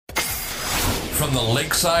from the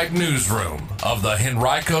Lakeside Newsroom of the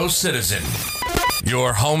Henrico Citizen,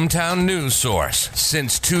 your hometown news source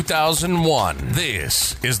since 2001.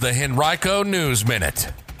 This is the Henrico News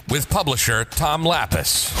Minute with publisher Tom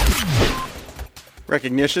Lapis.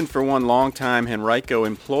 Recognition for one longtime Henrico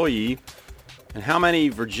employee, and how many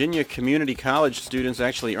Virginia community college students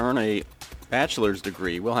actually earn a bachelor's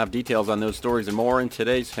degree. We'll have details on those stories and more in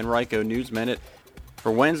today's Henrico News Minute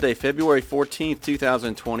for Wednesday, February 14th,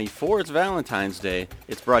 2024. It's Valentine's Day.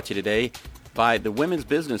 It's brought to you today by the Women's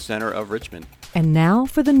Business Center of Richmond. And now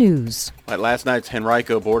for the news. At last night's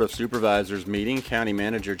Henrico Board of Supervisors meeting, County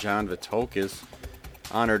Manager John Vitolkis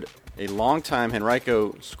honored a longtime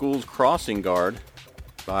Henrico Schools crossing guard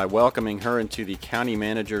by welcoming her into the County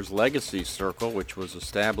Manager's Legacy Circle, which was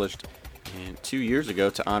established 2 years ago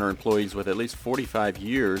to honor employees with at least 45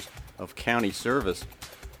 years of county service.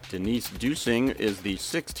 Denise Dusing is the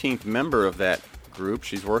 16th member of that group.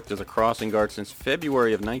 She's worked as a crossing guard since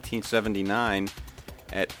February of 1979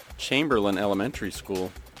 at Chamberlain Elementary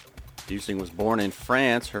School. Dusing was born in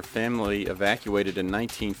France. Her family evacuated in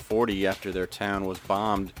 1940 after their town was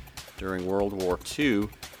bombed during World War II.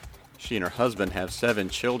 She and her husband have 7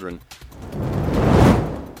 children.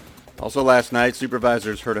 Also last night,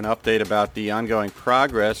 supervisors heard an update about the ongoing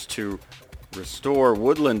progress to restore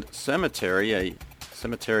Woodland Cemetery, a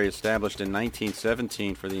cemetery established in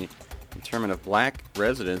 1917 for the interment of black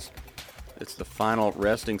residents. It's the final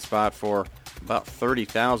resting spot for about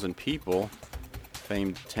 30,000 people.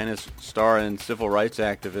 Famed tennis star and civil rights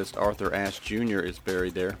activist Arthur Ashe Jr. is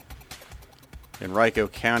buried there. Henrico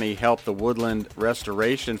County helped the Woodland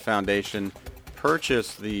Restoration Foundation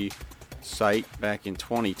purchase the site back in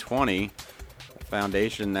 2020. The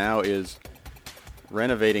foundation now is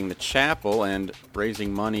renovating the chapel and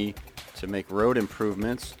raising money to make road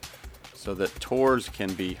improvements so that tours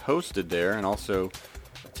can be hosted there, and also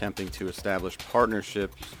attempting to establish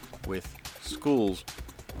partnerships with schools.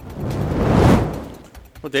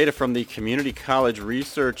 Well, data from the Community College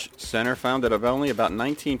Research Center found that only about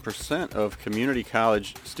 19% of community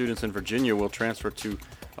college students in Virginia will transfer to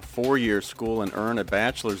a 4-year school and earn a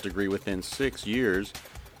bachelor's degree within 6 years.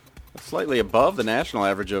 That's slightly above the national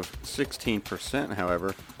average of 16%,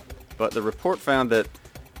 however. But the report found that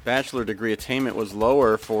bachelor degree attainment was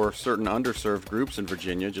lower for certain underserved groups in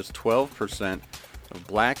Virginia. Just 12% of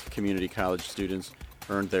black community college students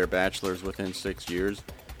earned their bachelor's within 6 years,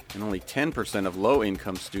 and only 10% of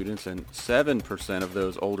low-income students and 7% of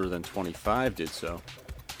those older than 25 did so.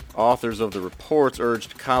 Authors of the reports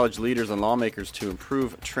urged college leaders and lawmakers to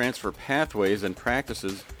improve transfer pathways and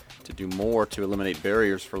practices to do more to eliminate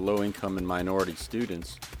barriers for low-income and minority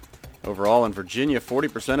students. Overall, in Virginia,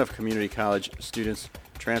 40% of community college students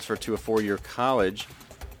transfer to a 4-year college,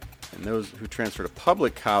 and those who transfer to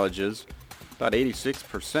public colleges, about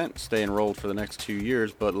 86% stay enrolled for the next 2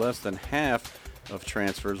 years, but less than half of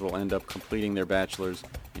transfers will end up completing their bachelor's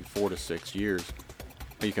in 4 to 6 years.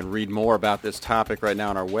 You can read more about this topic right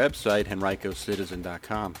now on our website,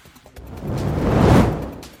 henricocitizen.com.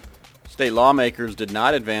 State lawmakers did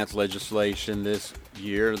not advance legislation this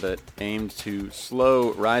year that aimed to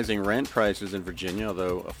slow rising rent prices in Virginia,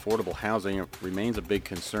 although affordable housing remains a big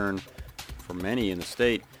concern for many in the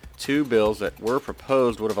state. 2 bills that were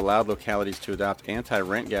proposed would have allowed localities to adopt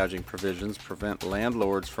anti-rent gouging provisions, prevent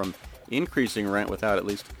landlords from increasing rent without at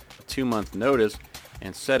least a 2-month notice,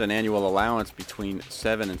 and set an annual allowance between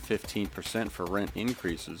 7 and 15% for rent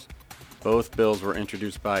increases. Both bills were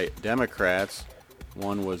introduced by Democrats.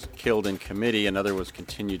 One was killed in committee, another was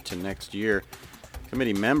continued to next year.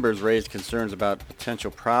 Committee members raised concerns about potential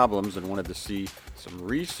problems and wanted to see some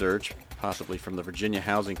research, possibly from the Virginia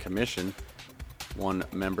Housing Commission. One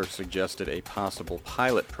member suggested a possible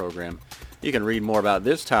pilot program. You can read more about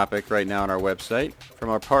this topic right now on our website from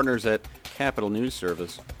our partners at Capital News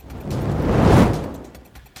Service.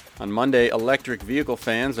 On Monday, electric vehicle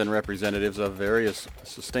fans and representatives of various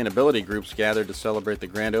sustainability groups gathered to celebrate the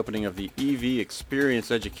grand opening of the EV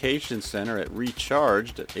Experience Education Center at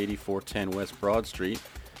Recharged at 8410 West Broad Street.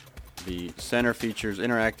 The center features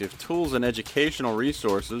interactive tools and educational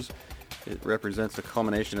resources. It represents the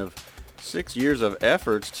culmination of 6 years of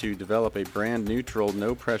efforts to develop a brand-neutral,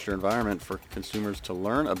 no-pressure environment for consumers to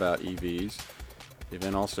learn about EVs. The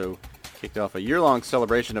event also kicked off a year-long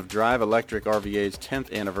celebration of Drive Electric RVA's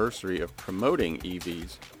 10th anniversary of promoting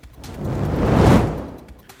EVs.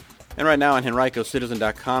 And right now on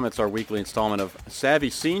henricocitizen.com, it's our weekly installment of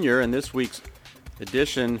Savvy Senior, and this week's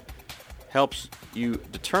edition helps you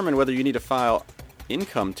determine whether you need to file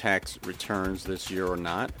income tax returns this year or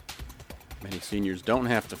not. Many seniors don't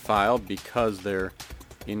have to file because their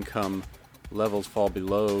income levels fall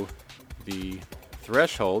below the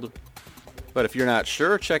threshold. But if you're not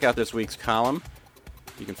sure, check out this week's column.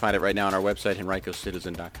 You can find it right now on our website,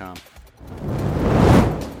 henricocitizen.com.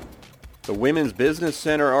 The Women's Business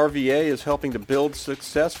Center RVA is helping to build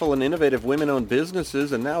successful and innovative women-owned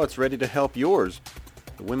businesses, and now it's ready to help yours.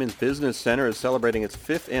 The Women's Business Center is celebrating its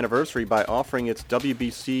 5th anniversary by offering its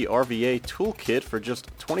WBC RVA Toolkit for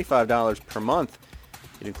just $25 per month.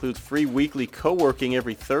 It includes free weekly co-working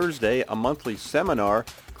every Thursday, a monthly seminar,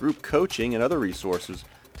 group coaching, and other resources.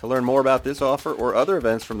 To learn more about this offer or other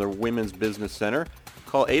events from the Women's Business Center,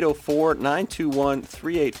 call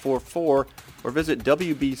 804-921-3844 or visit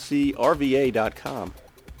wbcrva.com.